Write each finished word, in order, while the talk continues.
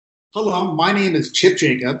Hello, my name is Chip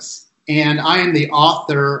Jacobs, and I am the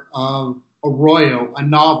author of Arroyo, a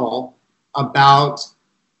novel about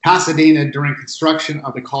Pasadena during construction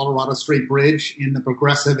of the Colorado Strait Bridge in the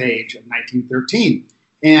Progressive Age of 1913.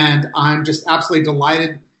 And I'm just absolutely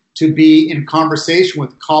delighted to be in conversation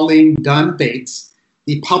with Colleen Dunn Bates,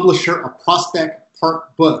 the publisher of Prospect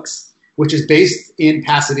Park Books, which is based in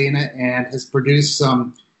Pasadena and has produced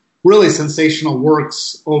some really sensational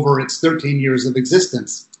works over its 13 years of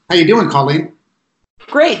existence. How you doing, Colleen?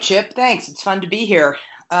 Great, Chip. Thanks. It's fun to be here.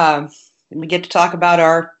 And we get to talk about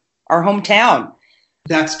our hometown.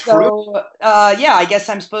 That's true. I guess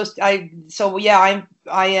I'm supposed to, I've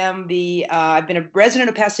been a resident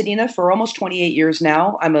of Pasadena for almost 28 years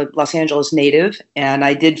now. I'm a Los Angeles native, and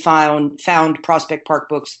I did found Prospect Park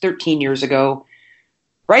Books 13 years ago,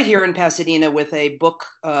 right here in Pasadena with a book.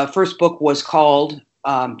 First book was called,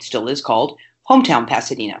 still is called, Hometown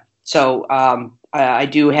Pasadena. So, I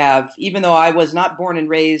do have, even though I was not born and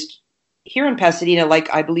raised here in Pasadena,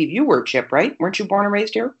 like I believe you were, Chip, right? Weren't you born and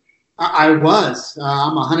raised here? I was.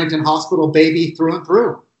 I'm a Huntington Hospital baby through and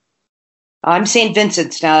through. I'm St.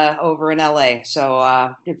 Vincent's over in LA, so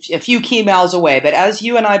a few key miles away. But as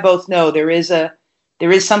you and I both know, there is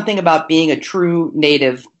something about being a true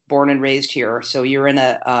native born and raised here. So you're in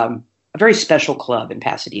a very special club in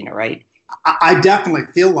Pasadena, right? I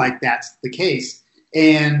definitely feel like that's the case.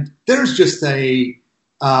 And there's just a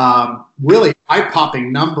really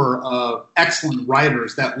eye-popping number of excellent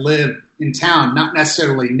writers that live in town, not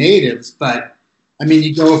necessarily natives, but, I mean,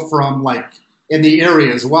 you go from, like, in the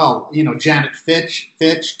area as well, you know, Janet Fitch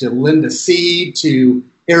to Linda C. to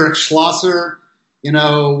Eric Schlosser. You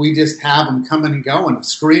know, we just have them coming and going.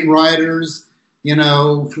 Screenwriters, you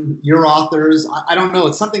know, your authors. I don't know.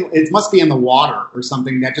 It's something, it must be in the water or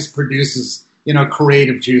something that just produces, you know,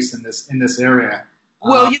 creative juice in this area.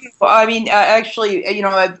 Well, it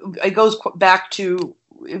goes back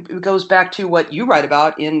to what you write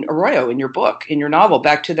about in Arroyo, in your book, in your novel,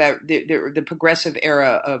 back to that the progressive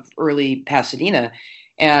era of early Pasadena,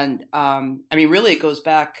 and really, it goes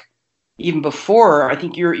back even before. I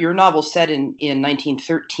think your novel set in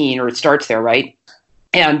 1913, or it starts there, right?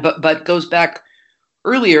 And but goes back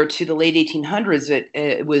earlier to the late 1800s.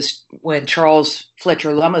 It was when Charles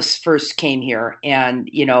Fletcher Lummis first came here, and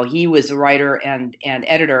you know he was a writer and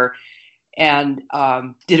editor, and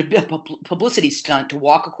did a bit of publicity stunt to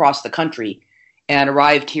walk across the country, and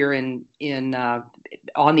arrived here on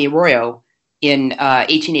the Arroyo in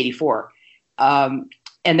 1884, and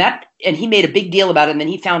he made a big deal about it. And then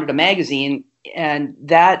he founded a magazine, and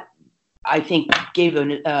that I think gave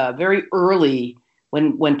a very early.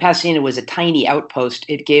 When Pasadena was a tiny outpost,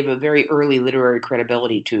 it gave a very early literary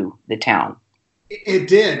credibility to the town. It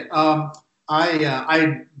did.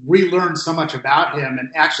 I relearned so much about him and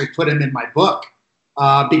actually put him in my book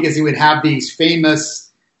because he would have these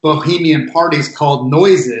famous bohemian parties called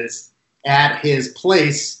Noises at his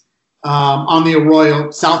place on the Arroyo,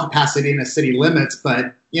 south of Pasadena city limits.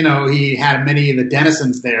 But, you know, he had many of the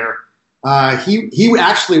denizens there. He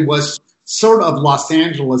actually was sort of Los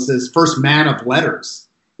Angeles's first man of letters,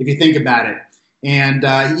 if you think about it. And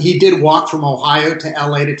he did walk from Ohio to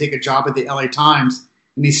L.A. to take a job at the L.A. Times.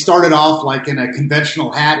 And he started off like in a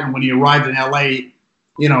conventional hat. And when he arrived in L.A.,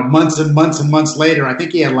 you know, months and months and months later, I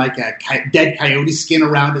think he had like a dead coyote skin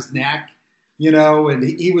around his neck, you know, and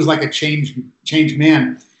he was like a changed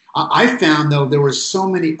man. I found, though, there were so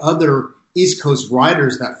many other East Coast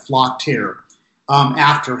writers that flocked here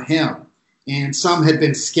after him. And some had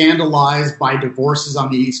been scandalized by divorces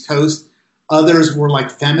on the East Coast. Others were like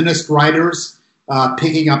feminist writers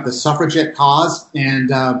picking up the suffragette cause.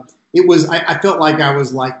 And I felt like I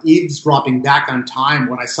was like eavesdropping back on time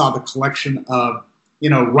when I saw the collection of, you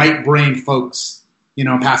know, right-brained folks, you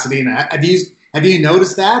know, in Pasadena. Have you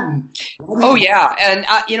noticed that? Oh, yeah. And,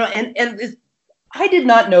 and I did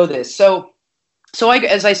not know this. So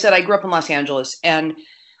as I said, I grew up in Los Angeles, and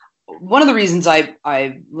one of the reasons I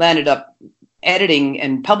landed up editing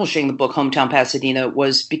and publishing the book Hometown Pasadena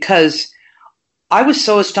was because I was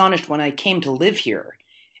so astonished when I came to live here.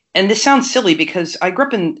 And this sounds silly because I grew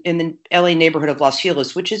up in the LA neighborhood of Los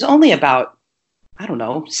Feliz, which is only about,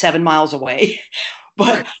 7 miles away.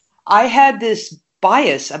 But I had this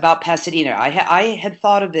bias about Pasadena. I had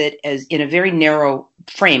thought of it as in a very narrow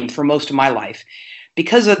frame for most of my life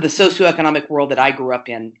because of the socioeconomic world that I grew up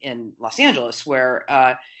in Los Angeles,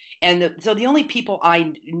 where so the only people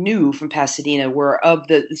I knew from Pasadena were of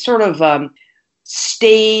the sort of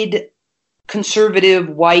staid, conservative,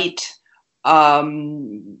 white,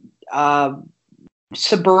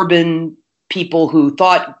 suburban people who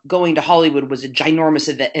thought going to Hollywood was a ginormous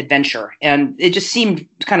adventure. And it just seemed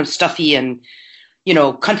kind of stuffy and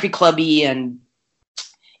country clubby and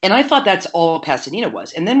I thought that's all Pasadena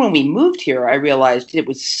was. And then when we moved here, I realized it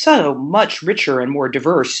was so much richer and more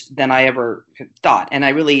diverse than I ever thought. And I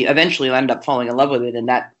really eventually ended up falling in love with it. And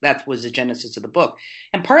that was the genesis of the book.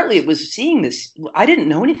 And partly it was seeing this. I didn't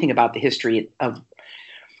know anything about the history of,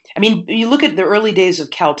 you look at the early days of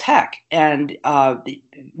Caltech and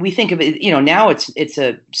we think of it, now it's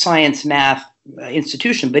a science math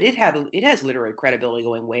institution, but it has literary credibility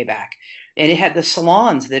going way back. And it had the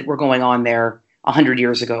salons that were going on there 100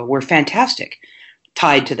 years ago were fantastic,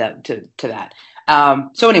 tied to that.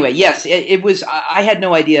 So anyway, yes, it was. I had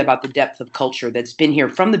no idea about the depth of culture that's been here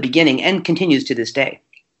from the beginning and continues to this day.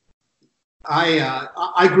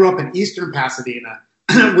 I grew up in Eastern Pasadena,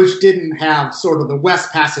 which didn't have sort of the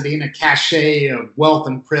West Pasadena cachet of wealth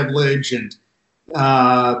and privilege and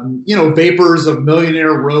vapors of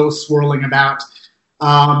Millionaire Row swirling about.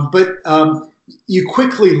 But you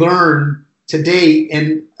quickly learn today,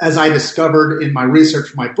 and as I discovered in my research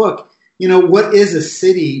for my book, what is a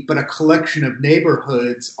city but a collection of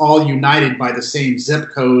neighborhoods all united by the same zip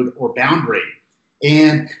code or boundary?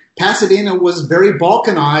 And Pasadena was very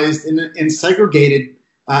balkanized and segregated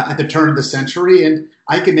at the turn of the century, and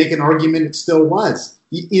I can make an argument it still was.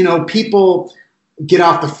 People get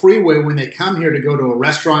off the freeway when they come here to go to a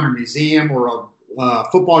restaurant or museum or a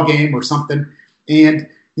football game or something, and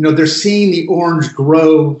they're seeing the orange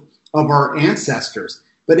grove of our ancestors.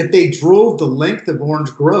 But if they drove the length of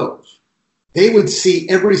Orange Grove, they would see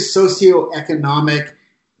every socioeconomic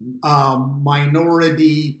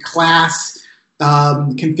minority class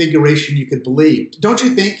configuration you could believe. Don't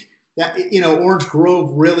you think that Orange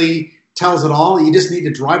Grove really tells it all? You just need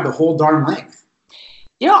to drive the whole darn length.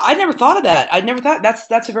 I never thought of that.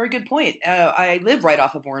 That's a very good point. I live right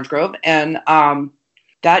off of Orange Grove, and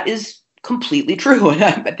that is completely true.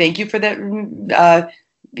 Thank you for that.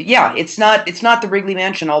 Yeah, it's not the Wrigley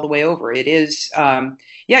Mansion all the way over. It is,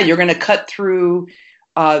 you're going to cut through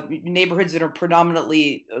neighborhoods that are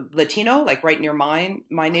predominantly Latino, like right near my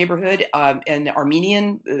neighborhood, and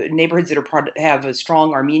Armenian neighborhoods that have a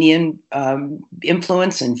strong Armenian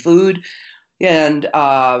influence and food. And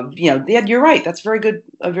you're right. That's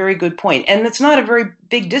a very good point. And it's not a very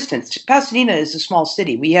big distance. Pasadena is a small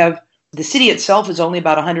city. The city itself is only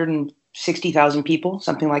about 160,000 people,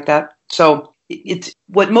 something like that. So it's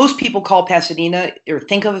what most people call Pasadena or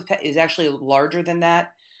think of is actually larger than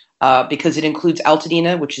that because it includes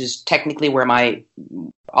Altadena, which is technically where my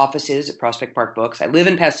office is at Prospect Park Books. I live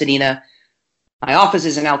in Pasadena. My office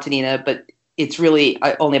is in Altadena, but it's really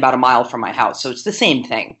only about a mile from my house. So it's the same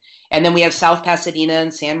thing. And then we have South Pasadena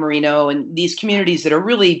and San Marino and these communities that are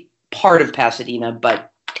really part of Pasadena,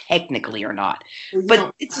 but technically are not.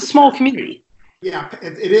 But it's a small community. Yeah,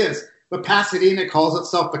 it is. But Pasadena calls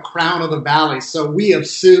itself the crown of the valley, so we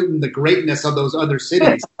assume the greatness of those other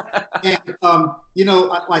cities. And,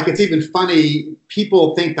 it's even funny,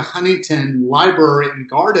 people think the Huntington Library and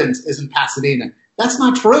Gardens is in Pasadena. That's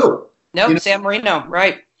not true. Nope, San Marino,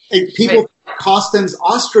 right. People think Costin's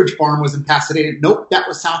Ostrich Farm was in Pasadena. Nope, that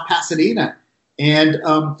was South Pasadena. And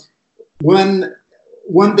one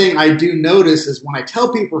thing I do notice is when I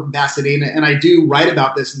tell people from Pasadena, and I do write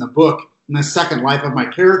about this in the book, in the second life of my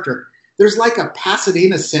character, there's like a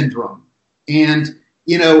Pasadena syndrome. And,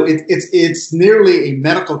 it's nearly a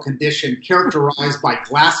medical condition characterized by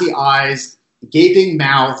glassy eyes, gaping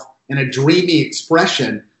mouth, and a dreamy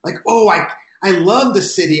expression. Like, I love the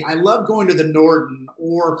city. I love going to the Norton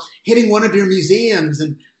or hitting one of your museums.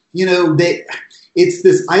 And, it's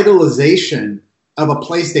this idolization of a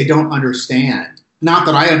place they don't understand. Not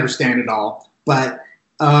that I understand it all, but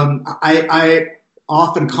I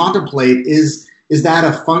often contemplate, is that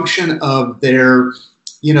a function of their,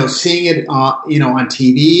 seeing it, on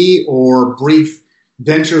TV or brief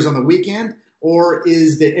ventures on the weekend? Or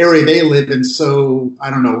is the area they live in so,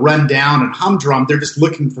 run down and humdrum, they're just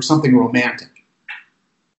looking for something romantic?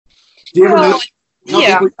 Do you ever know?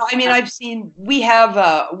 Yeah, I've seen, we have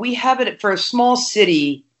it for a small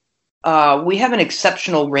city, we have an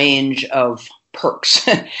exceptional range of perks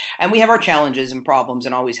and we have our challenges and problems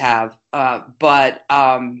and always have. But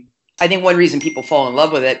I think one reason people fall in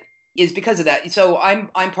love with it is because of that. So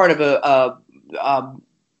I'm part of a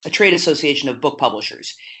trade association of book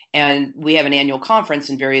publishers, and we have an annual conference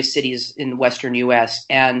in various cities in the Western U.S.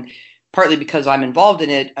 And partly because I'm involved in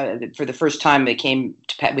it, for the first time we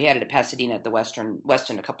had it at Pasadena at the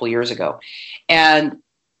Westin a couple of years ago, and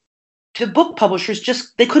the book publishers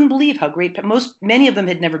they couldn't believe how great. Many of them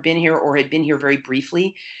had never been here or had been here very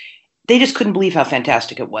briefly. They just couldn't believe how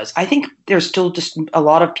fantastic it was. I think there's still just a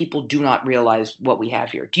lot of people do not realize what we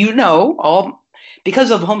have here. Do you know,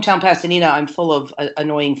 because of Hometown Pasadena, I'm full of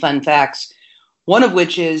annoying fun facts. One of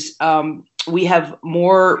which is we have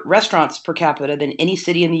more restaurants per capita than any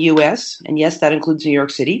city in the U.S., and yes, that includes New York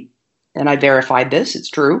City, and I verified this. It's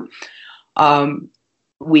true.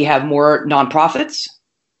 We have more nonprofits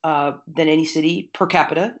than any city per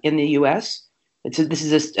capita in the U.S. This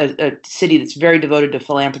is a city that's very devoted to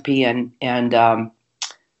philanthropy and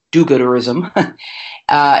do-gooderism.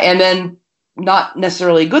 And then, not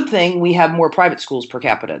necessarily a good thing, we have more private schools per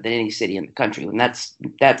capita than any city in the country, and that's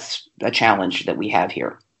a challenge that we have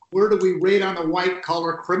here. Where do we rate on the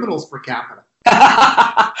white-collar criminals per capita?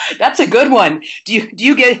 That's a good one. Do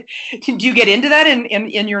you get into that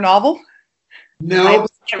in your novel? No,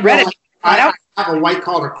 I read it. I have a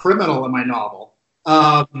white-collar criminal in my novel.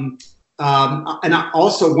 And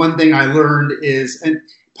also one thing I learned is, and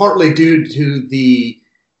partly due to the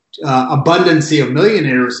abundancy of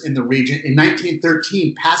millionaires in the region, in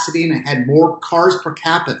 1913, Pasadena had more cars per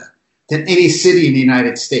capita than any city in the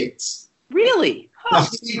United States. Really? Huh.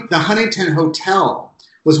 The Huntington Hotel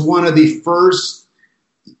was one of the first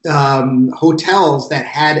hotels that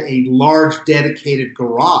had a large dedicated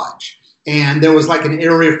garage. And there was like an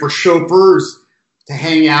area for chauffeurs to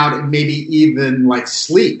hang out and maybe even like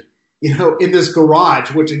sleep, in this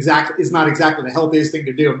garage, which is not exactly the healthiest thing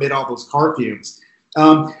to do amid all those car fumes.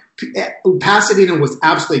 Pasadena was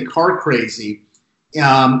absolutely car crazy.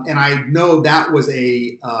 And I know that was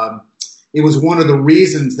it was one of the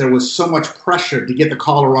reasons there was so much pressure to get the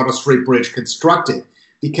Colorado Street Bridge constructed,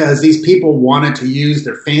 because these people wanted to use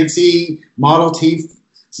their fancy Model Ts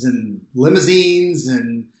and limousines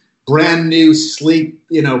and brand new sleek,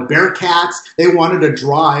 Bearcats. They wanted to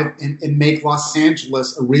drive and make Los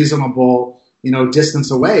Angeles a reasonable,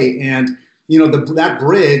 distance away. And, that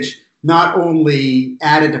bridge not only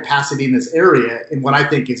added to Pasadena's area in what I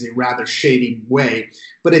think is a rather shady way,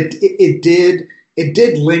 but it did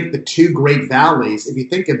link the two great valleys, if you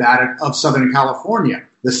think about it, of Southern California,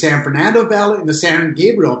 the San Fernando Valley and the San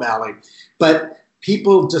Gabriel Valley. But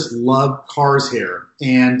people just love cars here,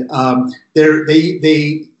 and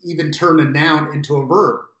they even turned a noun into a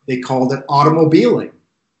verb. They called it automobiling.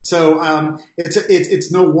 So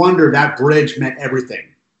it's no wonder that bridge meant everything.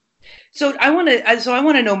 So I want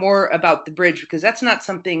to know more about the bridge, because that's not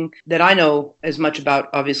something that I know as much about,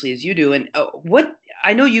 obviously, as you do. And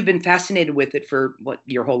I know you've been fascinated with it for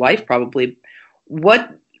your whole life, probably.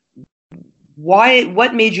 What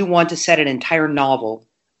made you want to set an entire novel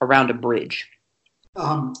around a bridge?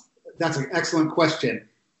 That's an excellent question.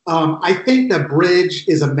 I think the bridge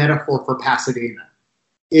is a metaphor for Pasadena.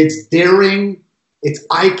 It's daring, it's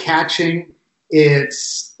eye-catching,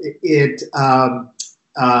 it's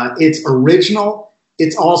original.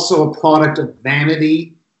 It's also a product of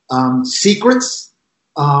vanity, secrets.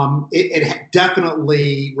 It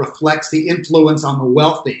definitely reflects the influence on the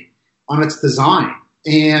wealthy, on its design.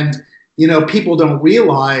 And, people don't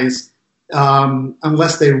realize,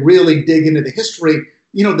 unless they really dig into the history,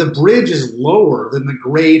 the bridge is lower than the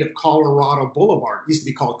grade of Colorado Boulevard. It used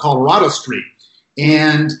to be called Colorado Street.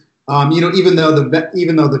 And even though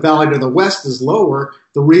the valley to the west is lower,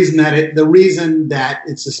 the reason that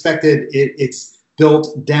it's suspected it's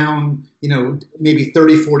built down, maybe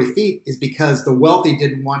 30, 40 feet is because the wealthy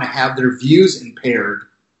didn't want to have their views impaired,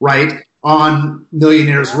 right, on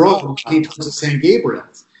Millionaires Row towards the San Gabriel.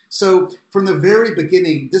 So from the very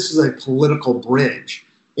beginning, this is a political bridge.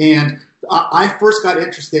 And I first got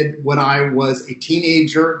interested when I was a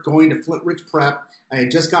teenager going to Flint Ridge Prep. I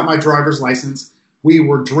had just got my driver's license. We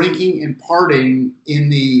were drinking and partying in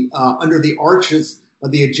the under the arches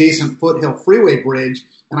of the adjacent Foothill Freeway Bridge,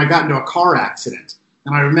 and I got into a car accident.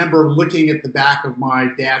 And I remember looking at the back of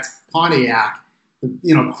my dad's Pontiac,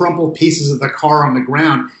 crumpled pieces of the car on the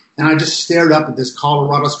ground, and I just stared up at this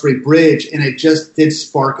Colorado Street Bridge, and it just did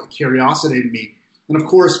spark a curiosity in me. And of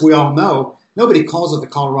course, we all know nobody calls it the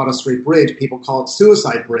Colorado Street Bridge; people call it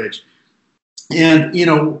Suicide Bridge. And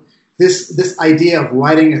this idea of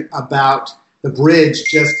writing about the bridge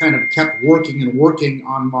just kind of kept working and working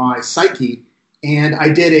on my psyche. And I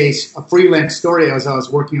did a freelance story as I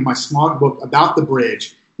was working on my smog book about the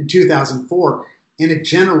bridge in 2004, and it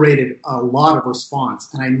generated a lot of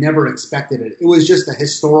response, and I never expected it. It was just a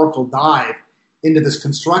historical dive into this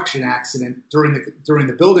construction accident during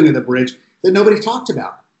the building of the bridge that nobody talked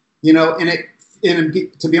about. And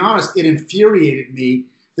to be honest, it infuriated me.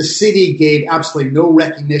 The city gave absolutely no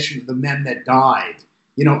recognition to the men that died,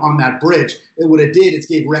 on that bridge. What it did is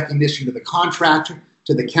gave recognition to the contractor,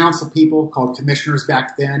 to the council people called commissioners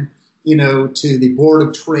back then, to the Board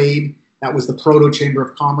of Trade. That was the proto-chamber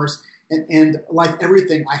of commerce. And like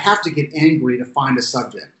everything, I have to get angry to find a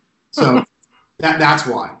subject. So that's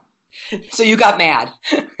why. So you got mad.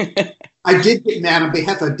 I did get mad on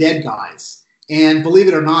behalf of dead guys. And believe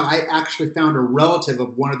it or not, I actually found a relative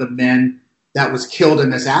of one of the men that was killed in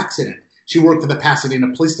this accident. She worked for the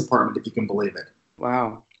Pasadena Police Department, if you can believe it.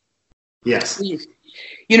 Wow. Yes.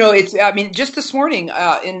 You know, it's, I mean, just this morning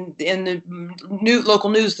in the local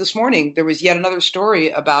news this morning, there was yet another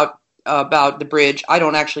story about the bridge. I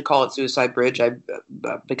don't actually call it Suicide Bridge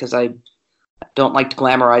because I don't like to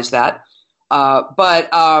glamorize that. But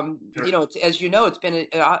sure. You know, as you know, it's been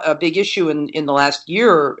a big issue in the last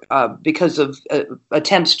year because of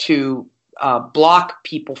attempts to block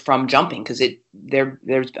people from jumping, because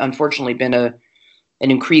there's unfortunately been an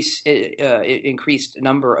increased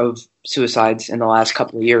number of suicides in the last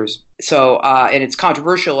couple of years. So and it's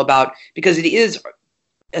controversial because it is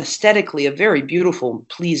aesthetically a very beautiful,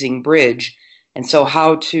 pleasing bridge, and so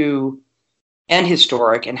and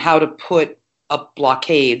historic, and how to put up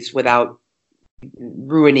blockades without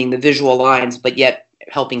ruining the visual lines, but yet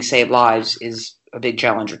helping save lives is a big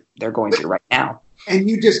challenge they're going through right now. And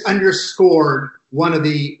you just underscored one of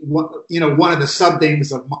the sub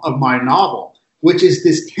themes of my novel, which is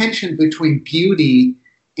this tension between beauty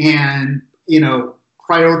and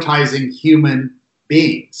prioritizing human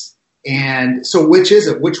beings. And so, which is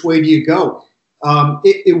it? Which way do you go?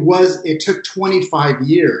 It took 25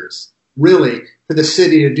 years really for the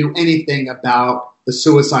city to do anything about the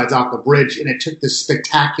suicides off the bridge, and it took this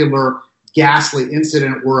spectacular, ghastly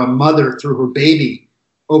incident where a mother threw her baby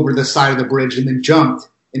over the side of the bridge and then jumped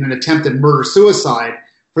in an attempted murder-suicide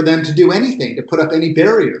for them to do anything, to put up any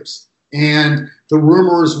barriers. And the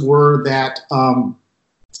rumors were that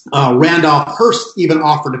Randolph Hearst even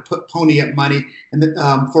offered to pony up money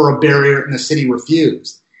for a barrier, and the city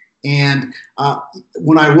refused. And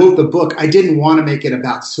when I wrote the book, I didn't want to make it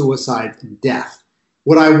about suicide and death.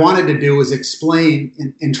 What I wanted to do was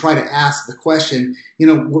explain and try to ask the question,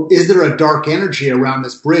 is there a dark energy around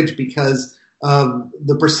this bridge because of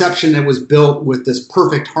the perception that was built with this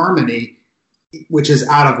perfect harmony, which is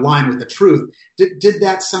out of line with the truth? Did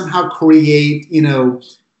that somehow create,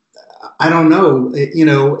 I don't know,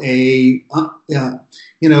 a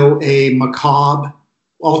macabre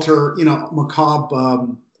alter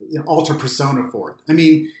persona for it? I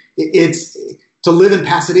mean, it's to live in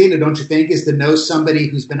Pasadena, don't you think, is to know somebody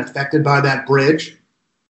who's been affected by that bridge?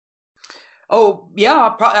 Oh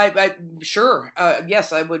yeah, sure.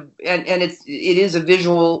 Yes, I would, and it is a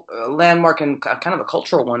visual landmark and kind of a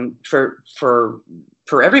cultural one for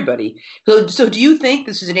everybody. So do you think,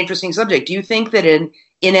 this is an interesting subject, do you think that an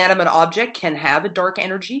inanimate object can have a dark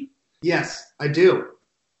energy? Yes, I do.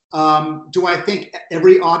 Do I think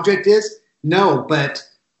every object is? No, but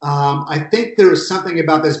I think there is something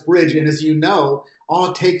about this bridge, and as you know, all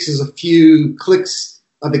it takes is a few clicks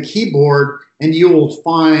of the keyboard, and you will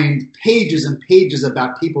find pages and pages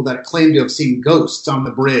about people that claim to have seen ghosts on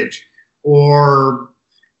the bridge or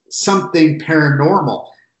something paranormal.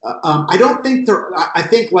 I don't think I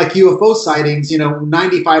think like UFO sightings,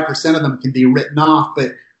 95% of them can be written off,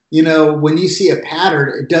 but when you see a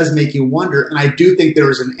pattern, it does make you wonder. And I do think there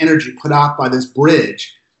is an energy put out by this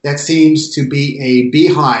bridge that seems to be a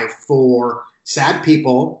beehive for sad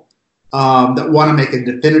people that want to make a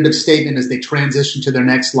definitive statement as they transition to their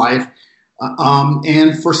next life,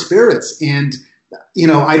 and for spirits. And,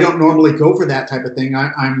 I don't normally go for that type of thing.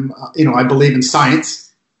 I believe in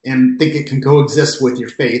science and think it can coexist with your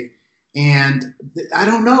faith. And I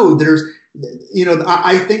don't know,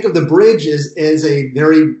 I think of the bridge as a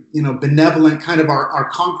very, benevolent kind of our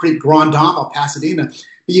concrete grand dame of Pasadena.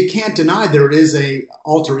 But you can't deny there is a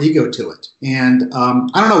alter ego to it. And I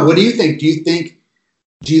don't know. What do you think? Do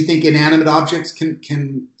you think inanimate objects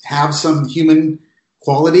can have some human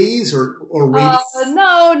qualities or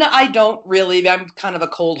No, I don't really. I'm kind of a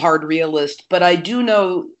cold hard realist, but I do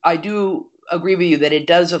agree with you that it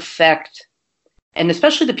does affect, and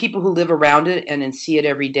especially the people who live around it and see it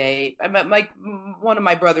every day. One of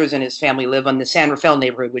my brothers and his family live on the San Rafael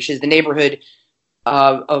neighborhood, which is the neighborhood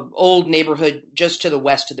of old neighborhood just to the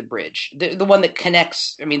west of the bridge. The one that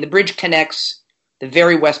connects, the bridge connects the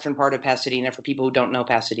very western part of Pasadena, for people who don't know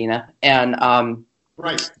Pasadena, and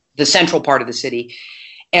right, the central part of the city.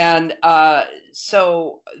 And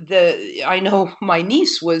so I know my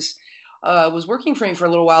niece was working for me for a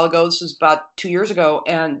little while ago. This was about 2 years ago,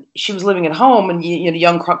 and she was living at home, and a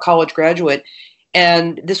young college graduate.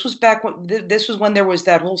 And this was when there was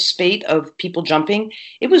that whole spate of people jumping.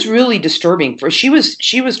 It was really disturbing for she was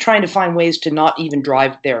trying to find ways to not even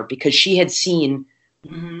drive there, because she had seen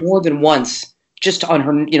more than once, just on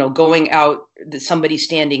her, going out, somebody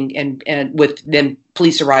standing and with then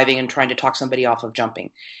police arriving and trying to talk somebody off of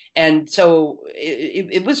jumping. And so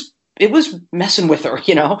it was messing with her,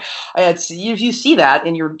 If you see that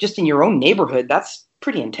and you're just in your own neighborhood, that's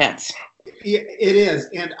pretty intense. It is,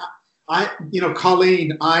 and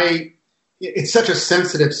Colleen, it's such a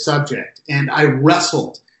sensitive subject, and I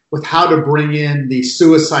wrestled with how to bring in the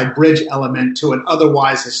suicide bridge element to an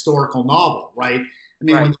otherwise historical novel, right? I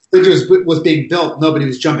mean, when the bridge was being built, nobody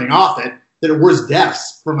was jumping off it. There were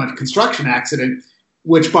deaths from a construction accident,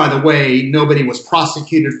 which, by the way, nobody was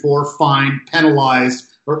prosecuted for, fined,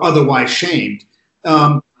 penalized, or otherwise shamed.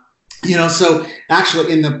 So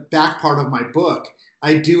actually in the back part of my book,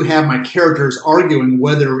 I do have my characters arguing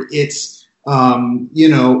whether it's, a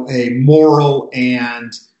moral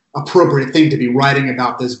and appropriate thing to be writing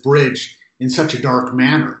about this bridge in such a dark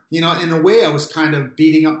manner. In a way, I was kind of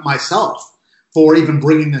beating up myself for even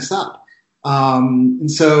bringing this up. That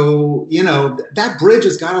bridge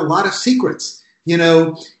has got a lot of secrets.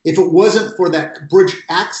 If it wasn't for that bridge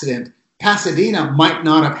accident, Pasadena might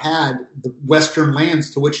not have had the western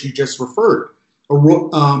lands to which you just referred.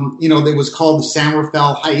 It was called the San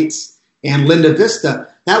Rafael Heights and Linda Vista.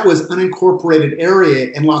 That was an unincorporated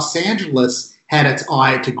area, and Los Angeles had its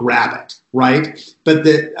eye to grab it, right? But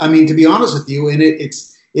to be honest with you, and it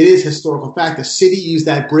is historical fact, the city used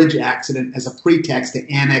that bridge accident as a pretext to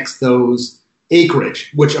annex those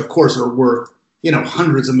acreage, which of course are worth,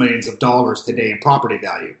 hundreds of millions of dollars today in property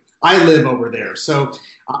value. I live over there, so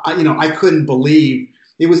I couldn't believe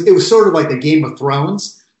it was sort of like the Game of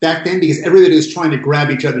Thrones back then, because everybody was trying to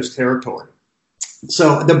grab each other's territory.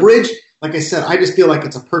 So the bridge, like I said, I just feel like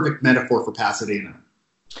it's a perfect metaphor for Pasadena.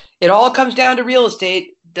 It all comes down to real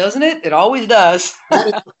estate, doesn't it? It always does. That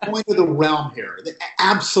is the point of the realm here.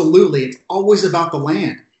 Absolutely. It's always about the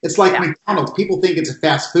land. It's like McDonald's. People think it's a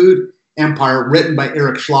fast food empire written by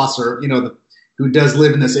Eric Schlosser, who does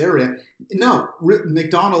live in this area. No,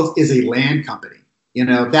 McDonald's is a land company.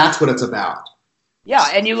 That's what it's about.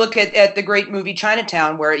 Yeah, and you look at the great movie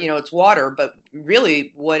Chinatown, where, it's water, but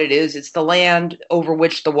really what it is, it's the land over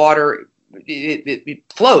which the water it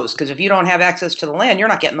flows. Because if you don't have access to the land, you're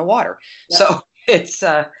not getting the water. Yeah. So it's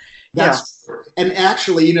and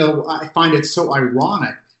actually, I find it so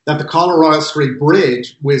ironic that the Colorado Street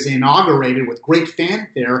Bridge was inaugurated with great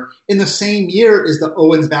fanfare in the same year as the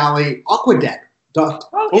Owens Valley Aqueduct.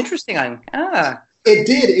 Oh, interesting. It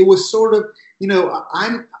did. It was sort of, you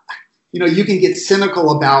can get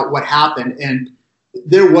cynical about what happened, and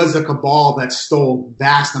there was a cabal that stole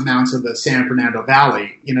vast amounts of the San Fernando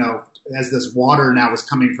Valley, as this water now was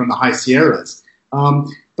coming from the high Sierras.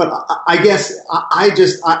 But I guess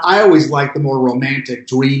I always like the more romantic,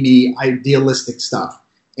 dreamy, idealistic stuff.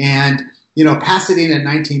 And, Pasadena in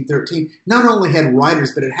 1913 not only had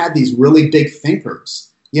writers, but it had these really big thinkers.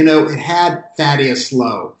 It had Thaddeus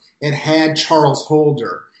Lowe. It had Charles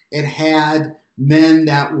Holder. It had men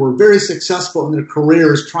that were very successful in their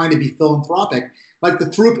careers trying to be philanthropic. Like the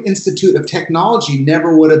Throop Institute of Technology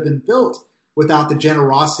never would have been built without the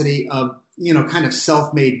generosity of, kind of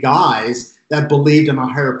self-made guys that believed in a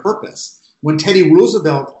higher purpose. When Teddy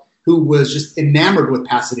Roosevelt, who was just enamored with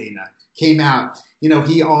Pasadena, came out,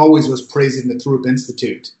 he always was praising the Throop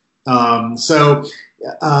Institute. For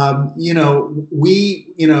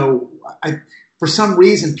some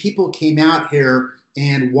reason, people came out here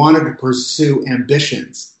and wanted to pursue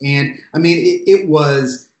ambitions. And it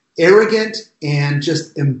was arrogant and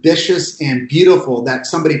just ambitious and beautiful that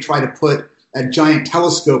somebody tried to put a giant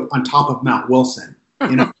telescope on top of Mount Wilson.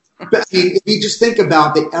 But if you just think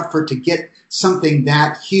about the effort to get something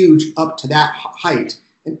that huge up to that height,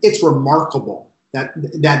 and it's remarkable that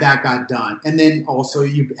got done. And then also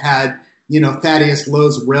you had, Thaddeus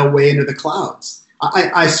Lowe's Railway into the Clouds.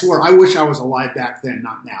 I swear, I wish I was alive back then,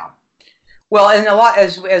 not now. Well, and a lot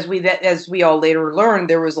as we all later learned,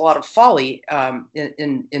 there was a lot of folly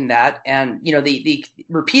in that, and the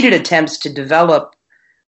repeated attempts to develop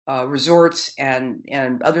resorts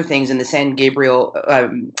and other things in the San Gabriel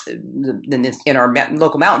in our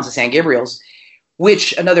local mountains, the San Gabriels.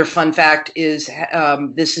 Which another fun fact is,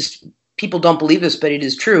 this is people don't believe this, but it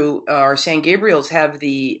is true. Our San Gabriels have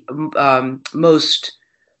the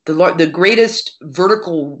greatest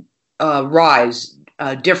vertical rise.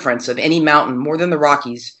 Difference of any mountain, more than the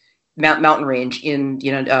Rockies mountain range in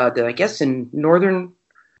I guess in North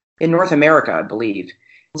America, I believe.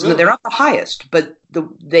 So really? They're not the highest, but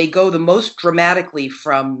they go the most dramatically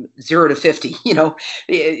from 0 to 50.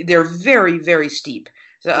 They're very, very steep.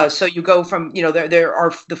 So you go from there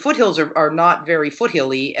are the foothills are not very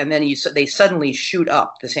foothilly, and then they suddenly shoot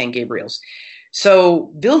up the San Gabriels.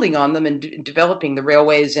 So building on them and developing the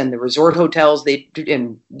railways and the resort hotels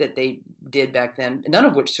that they did back then, none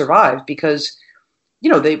of which survived because,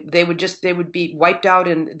 they would be wiped out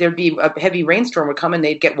and there'd be a heavy rainstorm would come and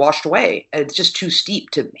they'd get washed away. It's just too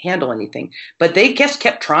steep to handle anything. But they just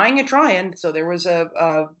kept trying and trying. So there was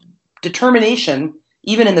a determination,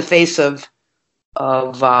 even in the face of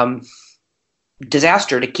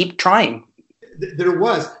disaster, to keep trying. There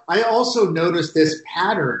was. I also noticed this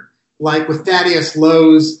pattern, like with Thaddeus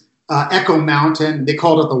Lowe's Echo Mountain. They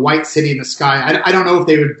called it the White City in the Sky. I don't know if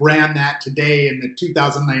they would brand that today in the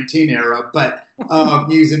 2019 era, but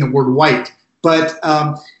using the word white. But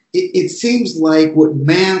it seems like what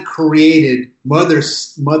man created,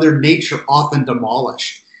 Mother Nature often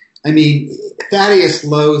demolished. I mean, Thaddeus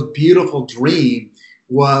Lowe's beautiful dream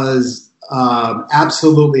was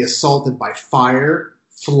absolutely assaulted by fire,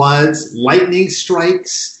 floods, lightning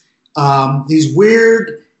strikes, these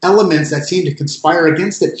weird elements that seem to conspire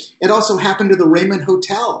against it. It also happened to the Raymond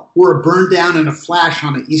Hotel, where it burned down in a flash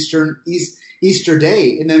on an Easter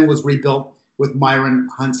day and then was rebuilt with Myron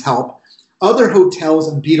Hunt's help. Other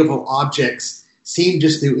hotels and beautiful objects seem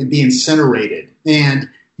just to be incinerated. And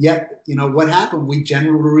yet, what happened? We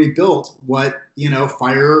generally rebuilt what,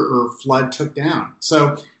 fire or flood took down.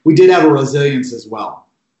 So we did have a resilience as well.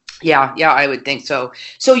 Yeah, I would think so.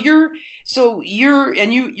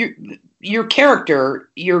 Your character,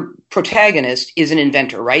 your protagonist, is an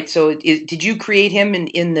inventor, right? So did you create him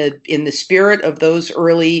in the spirit of those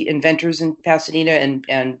early inventors in Pasadena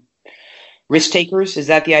and risk takers? Is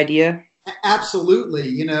that the idea?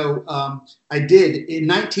 Absolutely. I did in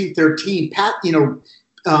 1913.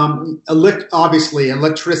 Obviously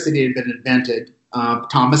electricity had been invented,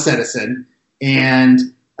 Thomas Edison, and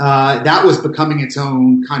that was becoming its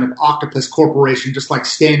own kind of octopus corporation, just like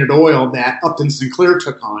Standard Oil that Upton Sinclair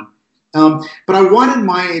took on. But I wanted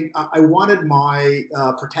my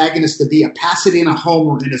protagonist to be a Pasadena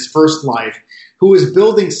homer in his first life, who was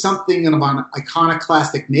building something of an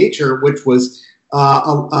iconoclastic nature, which was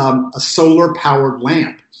a solar-powered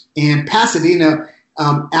lamp. And Pasadena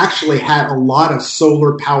actually had a lot of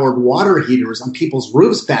solar-powered water heaters on people's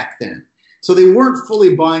roofs back then. So they weren't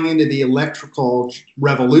fully buying into the electricity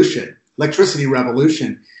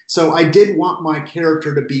revolution. So I did want my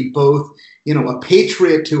character to be both, a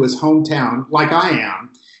patriot to his hometown, like I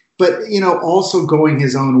am, but, also going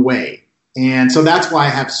his own way. And so that's why I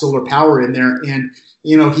have solar power in there. And,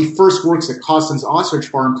 he first works at Costin's Ostrich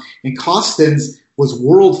Farm, and Costin's was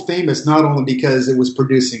world famous not only because it was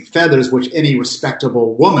producing feathers, which any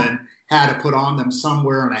respectable woman had to put on them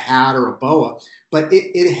somewhere in a hat or a boa, but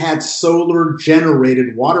it had solar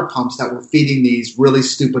generated water pumps that were feeding these really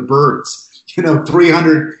stupid birds.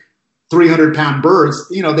 300-pound birds,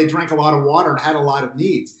 they drank a lot of water and had a lot of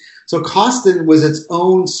needs. So Costin was its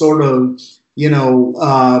own sort of,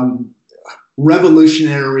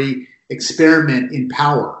 revolutionary experiment in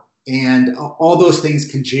power. And all those things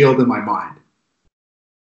congealed in my mind.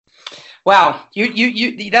 Wow,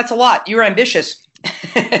 you that's a lot. You're ambitious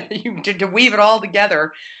to weave it all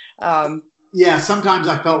together. Yeah, sometimes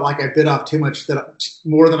I felt like I bit off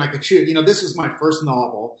more than I could chew. This was my first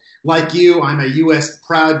novel. Like you, I'm a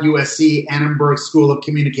proud USC Annenberg School of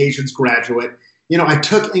Communications graduate. I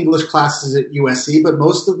took English classes at USC, but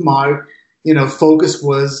most of my, focus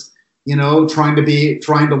was, trying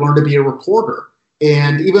to learn to be a reporter.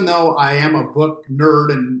 And even though I am a book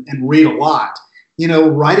nerd and read a lot,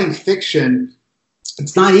 writing fiction,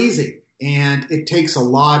 it's not easy. And it takes a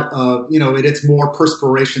lot of, it's more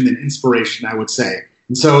perspiration than inspiration, I would say.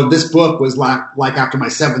 And so this book was like after my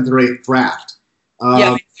 7th or 8th draft.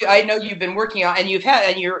 Yeah, I know you've been working on, and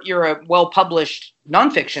you're a well-published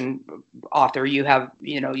nonfiction author. You have,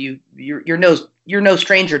 you're no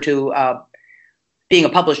stranger to being a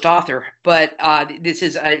published author. But this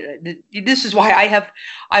is why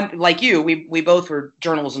I'm like you. We both were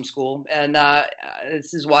journalism school, and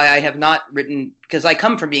this is why I have not written, because I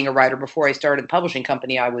come from being a writer. Before I started the publishing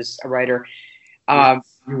company, I was a writer. You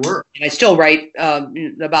were, and I still write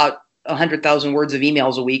about 100,000 words of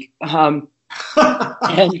emails a week.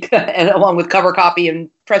 and along with cover copy and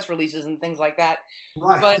press releases and things like that.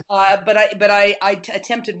 Right. But I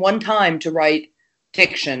attempted one time to write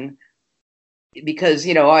fiction because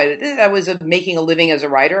I was making a living as a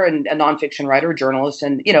writer and a nonfiction writer, a journalist,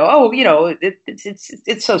 and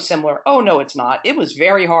it's so similar. Oh no, it's not. It was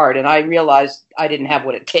very hard, and I realized I didn't have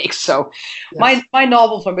what it takes. So yes. My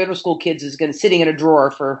novel for middle school kids is sitting in a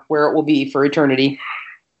drawer for where it will be for eternity.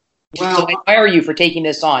 Well, so I admire you for taking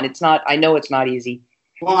this on. I know it's not easy.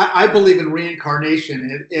 Well, I believe in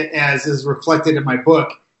reincarnation, as is reflected in my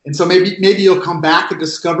book. And so maybe you'll come back and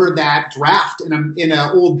discover that draft in an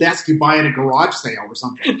old desk you buy at a garage sale or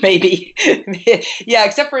something. Maybe. Yeah,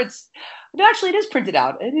 except for it is printed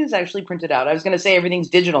out. It is actually printed out. I was going to say everything's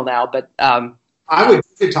digital now, but I would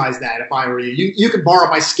digitize that if I were you. You can borrow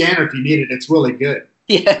my scanner if you need it. It's really good.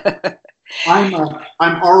 Yeah.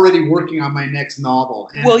 I'm already working on my next novel.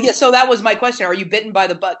 Well, yeah. So that was my question. Are you bitten by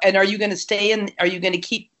the bug? And are you going to stay in? Are you going to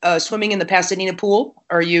keep swimming in the Pasadena pool?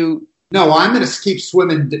 Are you? No, I'm going to keep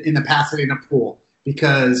swimming in the Pasadena pool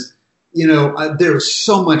because there's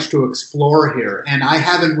so much to explore here, and I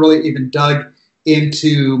haven't really even dug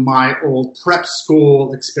into my old prep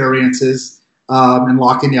school experiences in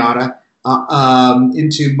La Cañada,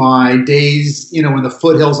 into my days, in the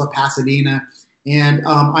foothills of Pasadena. And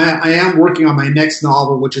I am working on my next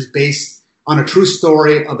novel, which is based on a true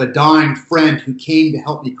story of a dying friend who came to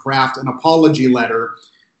help me craft an apology letter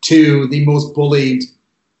to the most bullied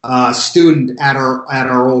student at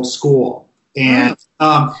our old school. And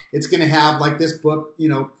it's going to have, like this book,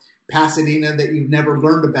 Pasadena that you've never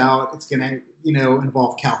learned about. It's going to,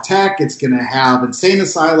 involve Caltech. It's going to have insane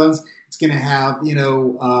asylums. It's going to have, it's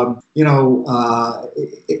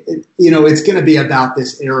going to be about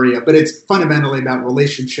this area, but it's fundamentally about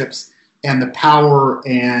relationships and the power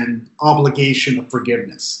and obligation of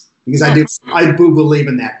forgiveness. Because I do believe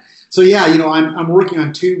in that. So yeah, I'm working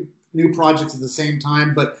on two new projects at the same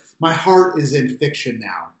time, but my heart is in fiction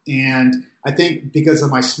now. And I think because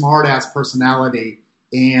of my smart ass personality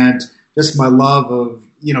and just my love of,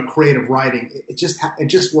 creative writing, it's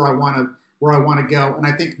just where I want to go. And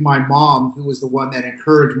I think my mom, who was the one that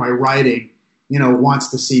encouraged my writing, wants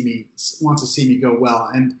to see me go well.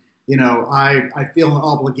 And, I feel an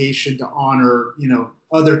obligation to honor,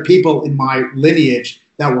 other people in my lineage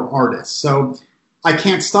that were artists. So I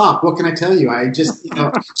can't stop. What can I tell you? I just,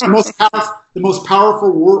 the most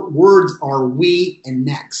powerful words are we and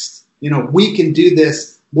next. We can do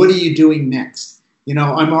this. What are you doing next?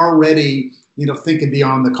 I'm already, thinking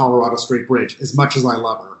beyond the Colorado Strait Bridge as much as I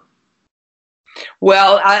love her.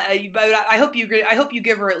 Well, I hope you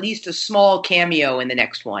give her at least a small cameo in the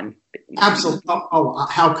next one. Absolutely. Oh,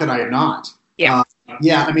 how could I not? Yeah.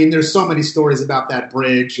 Yeah. I mean, there's so many stories about that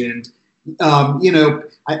bridge, and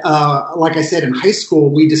like I said, in high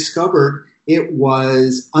school, we discovered it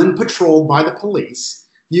was unpatrolled by the police.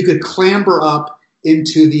 You could clamber up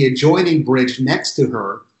into the adjoining bridge next to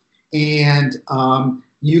her, and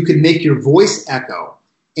you could make your voice echo.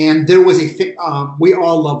 And there was we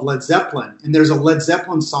all love Led Zeppelin, and there's a Led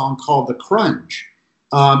Zeppelin song called The Crunge.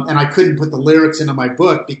 And I couldn't put the lyrics into my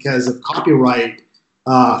book because of copyright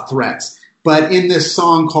threats. But in this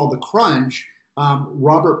song called The Crunge,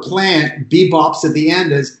 Robert Plant bebops at the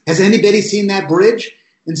end as, has anybody seen that bridge?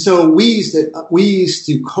 And so we used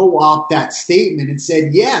to co-opt that statement and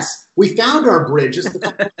said, yes, we found our bridge. It's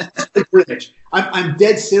the bridge. I'm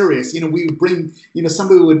dead serious. We would bring, we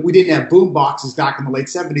didn't have boom boxes back in the late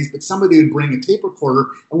 70s, but somebody would bring a tape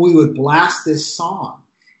recorder and we would blast this song.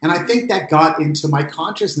 And I think that got into my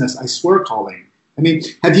consciousness, I swear, Colleen. I mean,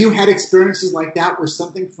 have you had experiences like that where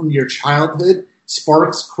something from your childhood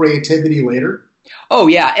sparks creativity later? Oh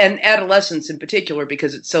yeah, and adolescence in particular,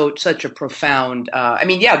 because it's such a profound.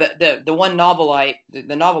 The one novel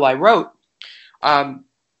the novel I wrote,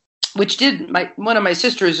 which one of my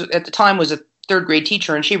sisters at the time was a third grade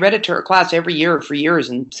teacher, and she read it to her class every year for years,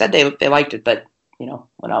 and said they liked it, but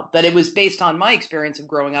but it was based on my experience of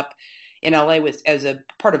growing up in LA as a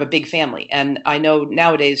part of a big family, and I know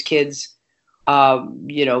nowadays kids.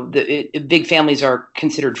 Big families are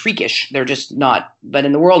considered freakish. They're just not. But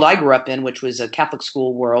in the world I grew up in, which was a Catholic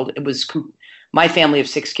school world, it was my family of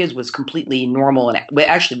 6 kids was completely normal and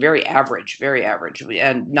actually very average,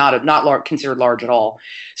 and not considered large at all.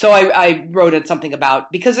 So I wrote something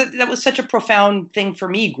about, because that was such a profound thing for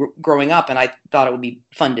me growing up, and I thought it would be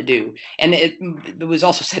fun to do. And it was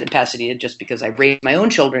also set in Pasadena, just because I raised my own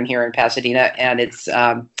children here in Pasadena, and it's.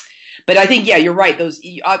 But I think, yeah, you're right.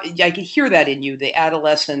 I can hear that in you. The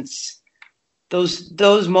adolescence,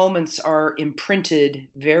 those moments are imprinted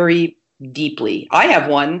very deeply. I have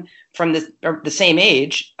one from the same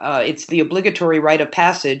age. It's the obligatory rite of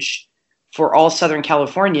passage for all Southern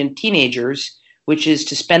Californian teenagers, which is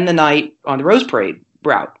to spend the night on the Rose Parade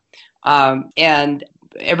route. And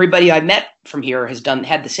everybody I met from here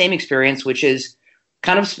had the same experience, which is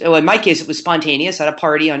kind of, well, in my case, it was spontaneous at a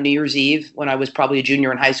party on New Year's Eve when I was probably a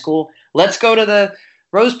junior in high school. Let's go to the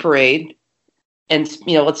Rose Parade and,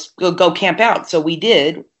 let's go camp out. So we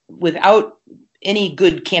did, without any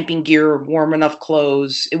good camping gear, warm enough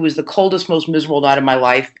clothes. It was the coldest, most miserable night of my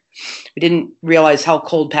life. We didn't realize how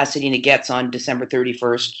cold Pasadena gets on December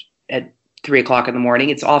 31st at 3:00 in the morning.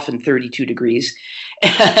 It's often 32 degrees.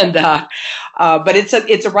 And, but it's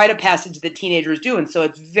a rite of passage that teenagers do. And so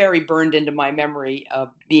it's very burned into my memory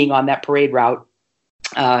of being on that parade route.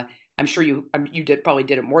 I'm sure you probably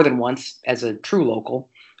did it more than once as a true local.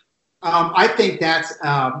 I think that's,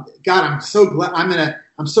 God, I'm so glad.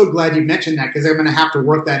 I'm I'm so glad you mentioned that because I'm going to have to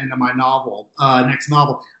work that into my novel, next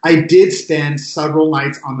novel. I did spend several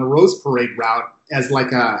nights on the Rose Parade route as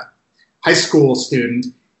like a high school student,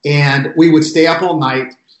 and we would stay up all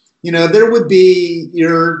night. There would be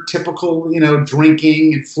your typical,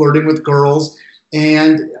 drinking and flirting with girls,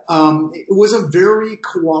 and it was a very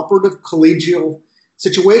cooperative, collegial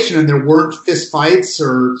situation, and there weren't fist fights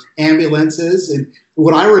or ambulances. And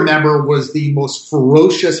what I remember was the most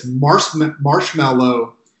ferocious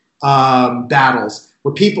marshmallow battles,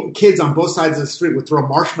 where kids on both sides of the street would throw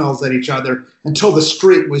marshmallows at each other until the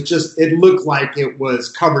street it looked like it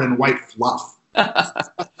was covered in white fluff.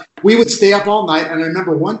 We would stay up all night, and I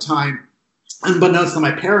remember one time, unbeknownst to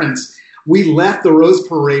my parents, we left the Rose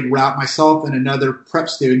Parade route, myself and another prep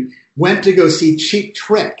student, went to go see Cheap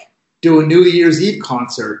Trick do a New Year's Eve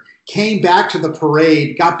concert, came back to the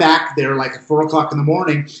parade, got back there like at 4 o'clock in the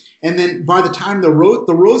morning, and then by the time the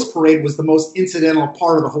Rose Parade was the most incidental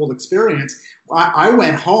part of the whole experience, I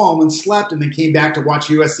went home and slept and then came back to watch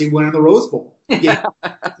USC win in the Rose Bowl. Yeah.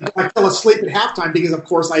 I fell asleep at halftime because, of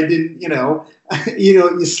course, I didn't,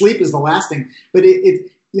 you sleep is the last thing. But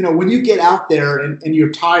when you get out there and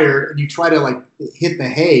you're tired and you try to like hit the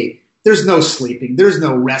hay, there's no sleeping. There's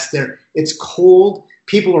no rest there. It's cold.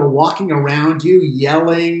 People are walking around you,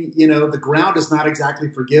 yelling. The ground is not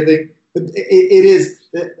exactly forgiving. But it is.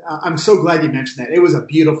 I'm so glad you mentioned that. It was a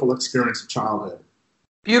beautiful experience of childhood.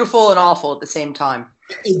 Beautiful and awful at the same time.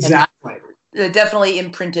 Exactly. And it definitely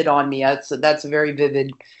imprinted on me. That's a very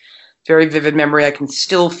vivid memory. I can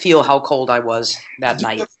still feel how cold I was that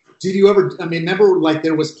night. Did you ever? Remember, like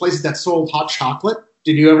there was places that sold hot chocolate.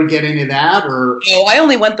 Did you ever get any of that? Or no, I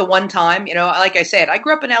only went the one time. Like I said, I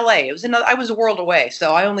grew up in LA. I was a world away,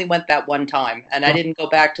 so I only went that one time, and I didn't go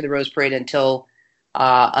back to the Rose Parade until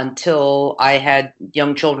I had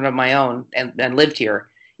young children of my own and lived here.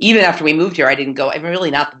 Even after we moved here, I didn't go. I'm really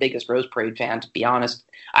not the biggest Rose Parade fan, to be honest.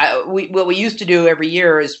 What we used to do every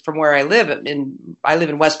year is from where I live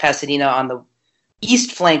in West Pasadena on the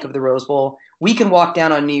east flank of the Rose Bowl. We can walk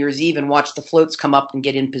down on New Year's Eve and watch the floats come up and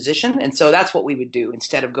get in position. And so that's what we would do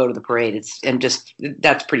instead of go to the parade.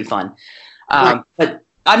 That's pretty fun. Right. But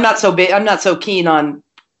I'm not so keen on,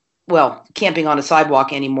 camping on a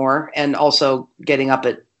sidewalk anymore. And also getting up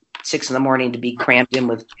at 6 a.m. to be cramped in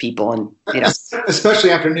with people and,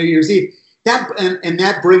 especially after New Year's Eve.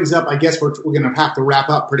 That brings up, I guess we're going to have to wrap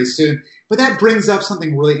up pretty soon, but that brings up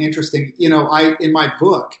something really interesting. In my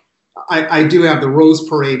book, I do have the Rose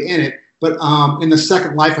Parade in it, but in the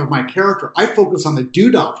second life of my character, I focus on the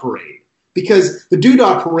Doodah Parade because the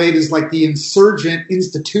Doodah Parade is like the insurgent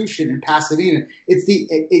institution in Pasadena. It's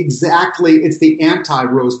the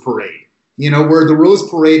anti-Rose Parade, where the Rose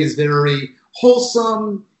Parade is very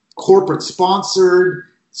wholesome, corporate sponsored,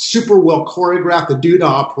 super well choreographed. The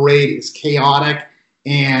Doodah Parade is chaotic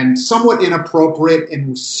and somewhat inappropriate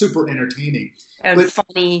and super entertaining and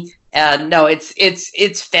funny. No,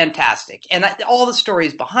 it's fantastic, and all the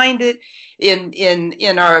stories behind it.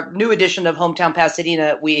 In our new edition of Hometown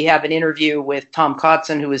Pasadena, we have an interview with Tom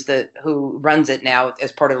Kotzen, who runs it now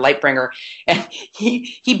as part of Lightbringer, and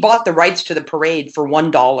he bought the rights to the parade for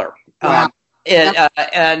 $1. Wow.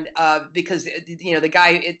 Because the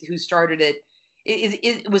guy who started it.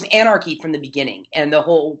 It was anarchy from the beginning, and the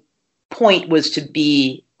whole point was to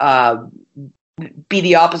be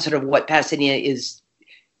the opposite of what Pasadena is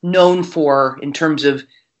known for in terms of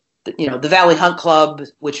the Valley Hunt Club,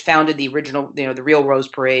 which founded the original the real Rose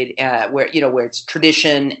Parade, where it's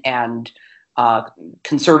tradition and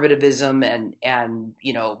conservatism and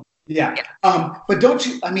yeah. But don't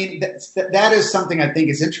you? That is something I think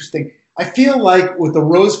is interesting. I feel like with the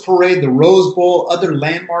Rose Parade, the Rose Bowl, other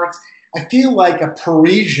landmarks. I feel like a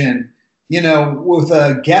Parisian, with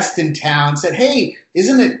a guest in town said, "Hey,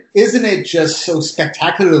 isn't it just so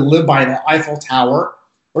spectacular to live by the Eiffel Tower?"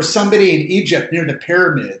 Or somebody in Egypt near the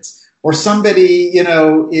pyramids, or somebody, in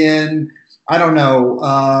I don't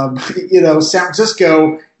know, San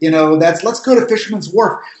Francisco, let's go to Fisherman's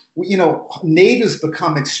Wharf. Natives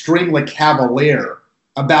become extremely cavalier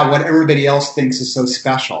about what everybody else thinks is so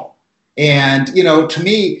special, and to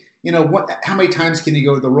me. How many times can you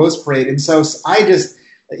go to the Rose Parade? And so I just,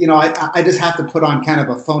 I just have to put on kind of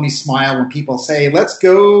a phony smile when people say, let's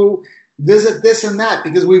go visit this and that,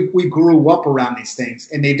 because we grew up around these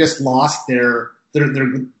things and they just lost their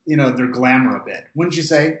glamour a bit. Wouldn't you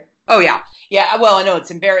say? Oh yeah. Yeah. Well, I know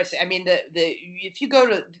it's embarrassing. If you go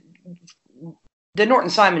to the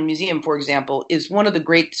Norton Simon Museum, for example, is one of the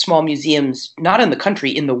great small museums, not in the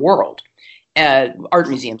country, in the world. Art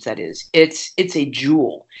museums, that is. It's a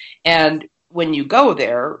jewel. And when you go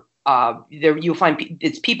there you'll find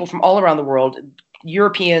it's people from all around the world,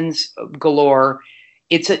 Europeans galore,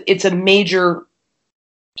 it's a major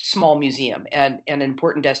small museum and an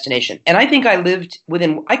important destination. And I think I lived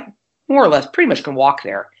I more or less pretty much can walk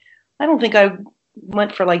there. I don't think I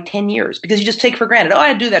went for like 10 years because you just take for granted,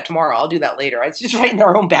 I'd do that tomorrow, I'll do that later. It's just right in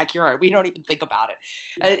our own backyard. We don't even think about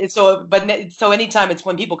it. So anytime it's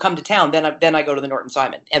when people come to town, then I go to the Norton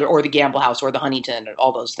Simon or the Gamble House or the Huntington and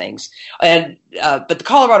all those things. And but the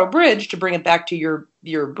Colorado Bridge, to bring it back to your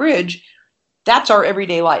bridge, that's our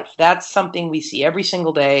everyday life. That's something we see every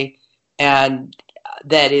single day, and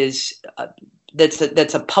that's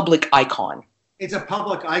a public icon. It's a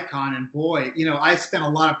public icon, and boy, I spent a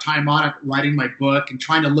lot of time on it writing my book and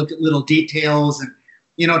trying to look at little details, and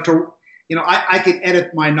I could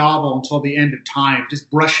edit my novel until the end of time, just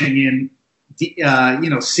brushing in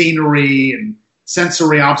scenery and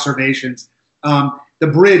sensory observations. The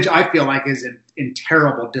bridge, I feel like, is in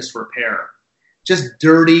terrible disrepair, just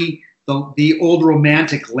dirty. The old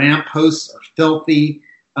romantic lampposts are filthy.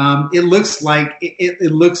 It looks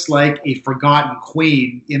like a forgotten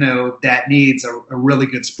queen, that needs a really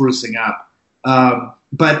good sprucing up.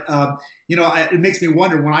 It makes me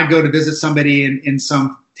wonder when I go to visit somebody in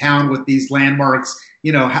some town with these landmarks,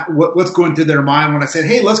 what's going through their mind when I said,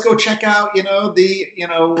 "Hey, let's go check out,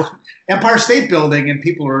 the Empire State Building," and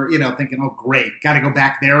people are, thinking, "Oh, great, got to go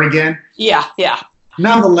back there again." Yeah, yeah.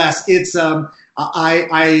 Nonetheless, it's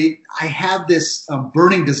I have this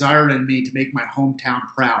burning desire in me to make my hometown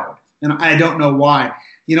proud, and I don't know why.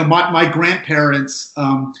 My grandparents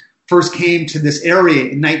first came to this area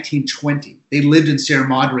in 1920. They lived in Sierra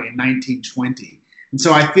Madre in 1920, and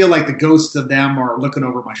so I feel like the ghosts of them are looking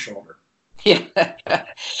over my shoulder. Yeah.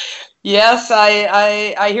 Yes,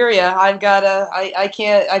 I hear you. I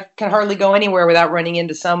can hardly go anywhere without running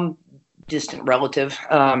into some distant relative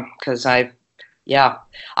because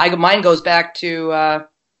mine goes back to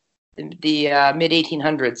the mid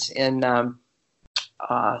 1800s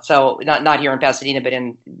so not here in Pasadena, but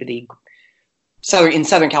in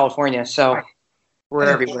Southern California. So we're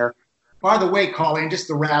everywhere. By the way, Colleen, just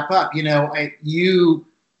to wrap up, you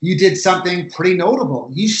did something pretty notable.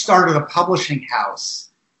 You started a publishing house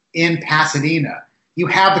in Pasadena. You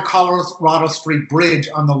have the Colorado Street Bridge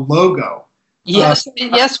on the logo. Yes,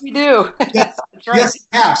 yes, we do. Yes, That's right. Yes,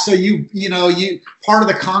 yeah. So you part of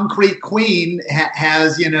the Concrete Queen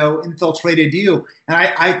has infiltrated you, and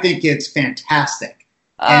I think it's fantastic.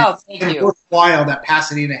 Oh, thank you. It's worthwhile that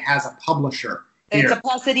Pasadena has a publisher here. It's a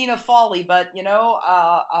Pasadena folly, but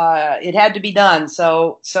it had to be done.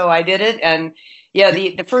 So I did it, and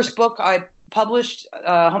the first book I published,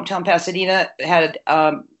 Hometown Pasadena, had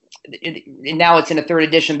now it's in a third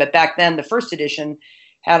edition, but back then the first edition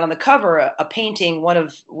had on the cover a painting. One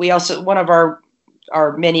of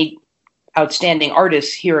our many outstanding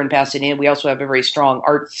artists here in Pasadena. We also have a very strong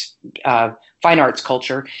fine arts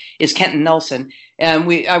culture. Is Kenton Nelson, and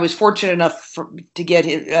I was fortunate enough to get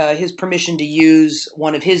his permission to use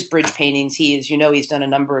one of his bridge paintings. He's done a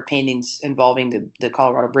number of paintings involving the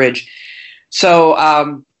Colorado Bridge. So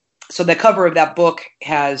the cover of that book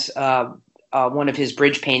has one of his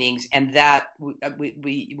bridge paintings, and that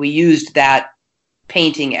we used that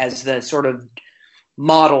painting as the sort of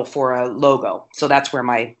model for a logo. So that's where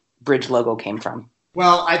my bridge logo came from.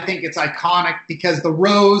 Well, I think it's iconic because the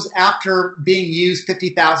rose, after being used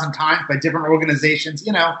 50,000 times by different organizations,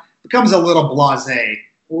 becomes a little blasé.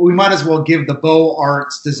 We might as well give the Beaux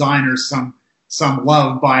Arts designers some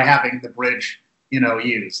love by having the bridge,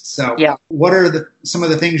 used. So What are some of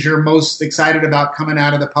the things you're most excited about coming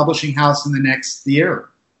out of the publishing house in the next year?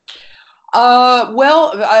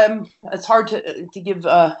 It's hard to give.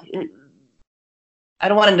 I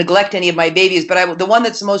don't want to neglect any of my babies, but the one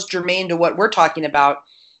that's the most germane to what we're talking about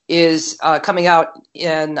is coming out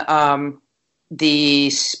in the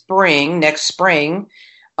spring, next spring,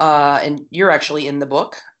 and you're actually in the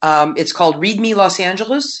book. It's called Read Me Los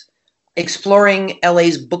Angeles, Exploring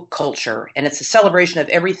LA's Book Culture, and it's a celebration of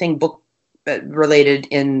everything book related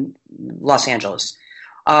in Los Angeles.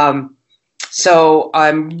 So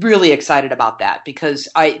I'm really excited about that because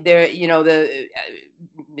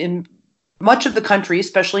in much of the country,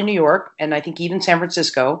 especially New York, and I think even San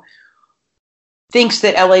Francisco, thinks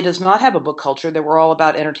that LA does not have a book culture, that we're all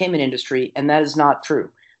about entertainment industry, and that is not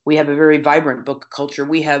true. We have a very vibrant book culture.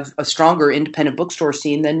 We have a stronger independent bookstore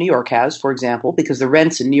scene than New York has, for example, because the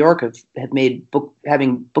rents in New York have made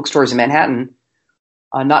having bookstores in Manhattan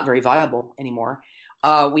not very viable anymore.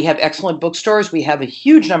 We have excellent bookstores. We have a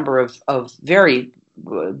huge number of very,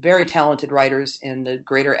 very talented writers in the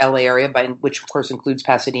greater LA area, which of course includes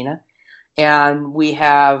Pasadena. And we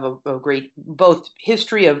have a great both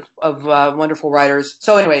history of wonderful writers.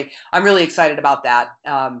 So anyway, I'm really excited about that.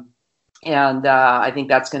 And I think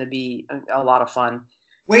that's going to be a lot of fun.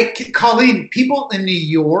 Wait, Colleen, people in New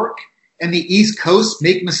York and the East Coast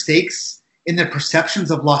make mistakes in their perceptions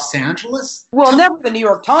of Los Angeles? Well, never the New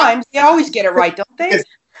York Times. They always get it right, don't they?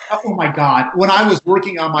 Oh my God. When I was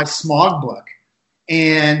working on my smog book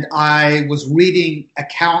and I was reading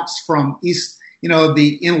accounts from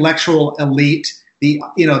the intellectual elite, the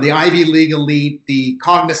Ivy League elite, the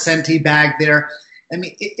cognoscenti bag there. I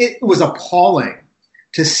mean, it was appalling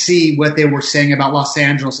to see what they were saying about Los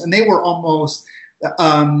Angeles. And they were almost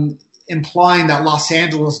implying that Los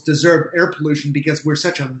Angeles deserved air pollution because we're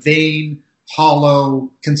such a vain,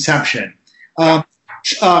 hollow conception.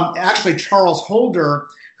 Actually, Charles Holder,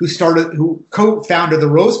 who co-founded the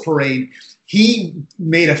Rose Parade, he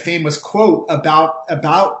made a famous quote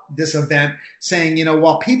about this event saying,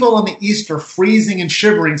 while people in the East are freezing and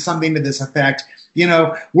shivering, something to this effect,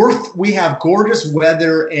 we have gorgeous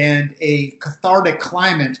weather and a cathartic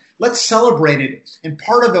climate. Let's celebrate it. And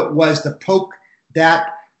part of it was to poke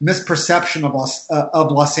that misperception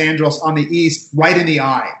of Los Angeles on the East right in the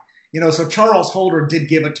eye. So Charles Holder did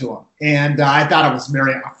give it to him. And I thought it was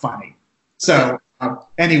very funny. So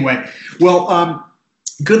anyway, well,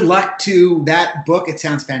 good luck to that book. It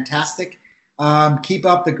sounds fantastic. Keep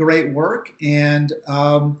up the great work. And,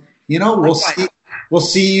 we'll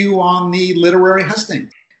see you on the literary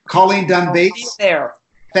husting. Colleen Dunn Bates, there.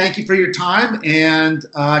 Thank you for your time, and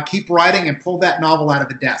keep writing and pull that novel out of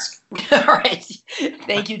the desk. All right.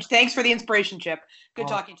 Thank you. Thanks for the inspiration, Chip. Good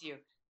talking to you.